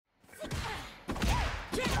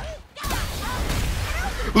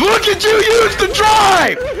Look at you use the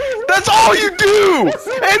drive! That's all you do!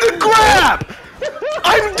 And the grab!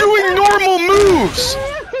 I'm doing normal moves!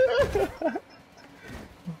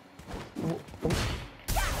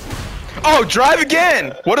 Oh, drive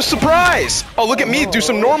again! What a surprise! Oh, look at me do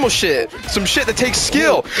some normal shit. Some shit that takes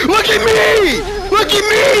skill. Look at me! Look at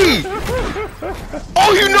me!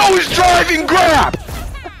 All you know is drive and grab!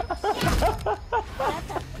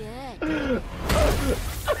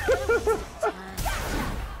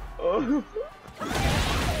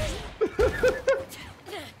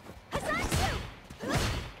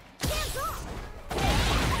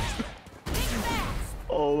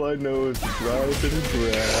 All I know is drive and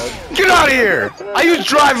grab. Get out of here! I used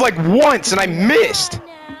drive like once and I missed!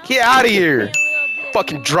 Get out of here!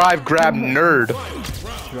 Fucking drive grab nerd.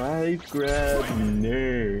 Drive grab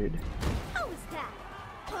nerd.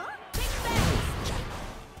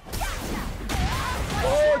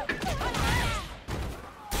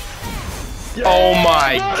 Oh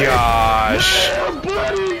my gosh.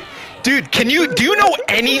 Dude, do you know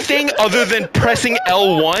anything other than pressing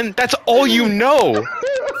L1? That's all you know.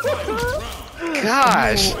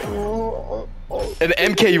 Gosh. In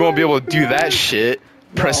MK you won't be able to do that shit.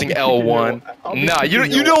 Pressing L1. Nah, you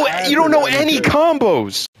don't know any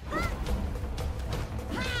combos.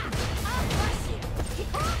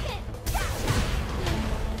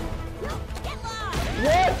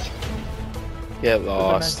 What? Get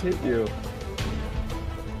lost. Hit you.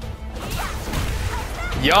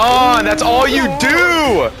 Yawn, that's all you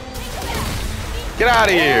do! Get out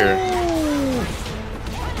of here.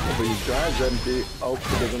 Oh, but he drives empty. Oh,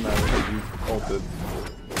 it doesn't matter because you ulted.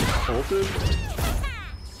 Ulted?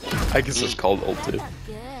 I guess it's called ulted.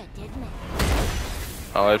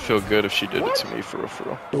 Oh, I'd feel good if she did it to me for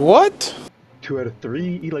real. What? 2 out of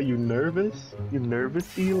 3? Eli, you nervous? You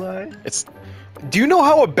nervous, Eli? Do you know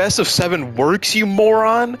how a best of 7 works, you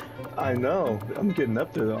moron? I know. I'm getting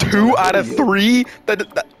up there though. 2 out of 3?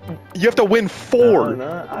 That you have to win 4.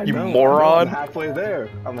 I you know. moron. I'm halfway there.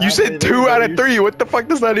 You said 2 out of 3. What the fuck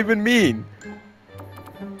does that even mean?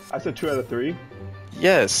 I said 2 out of 3?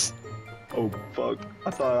 Yes. Oh fuck. I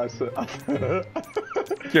thought I said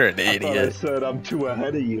You're an I idiot. said I'm 2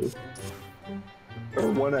 ahead of you. Or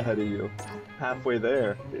 1 ahead of you. Halfway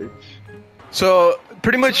there, bitch. So,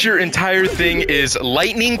 pretty much your entire thing is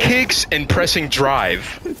lightning kicks and pressing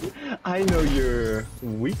drive. I know your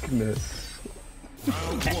weakness.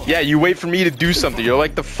 Yeah, you wait for me to do something. You're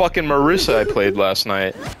like the fucking Marissa I played last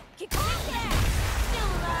night.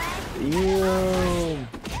 Ew.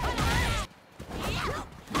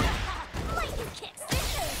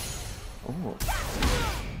 Oh.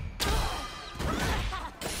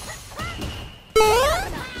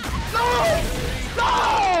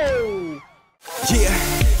 Yeah,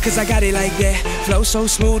 cause I got it like that. Flow so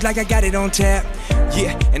smooth like I got it on tap.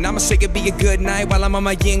 Yeah, and I'ma say it be a good night while I'm on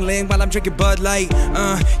my Yingling, while I'm drinking Bud Light.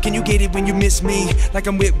 Can you get it when you miss me? Like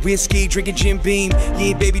I'm with whiskey, drinking Jim Beam.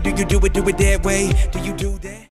 Yeah, baby, do you do it that way? Do you do that?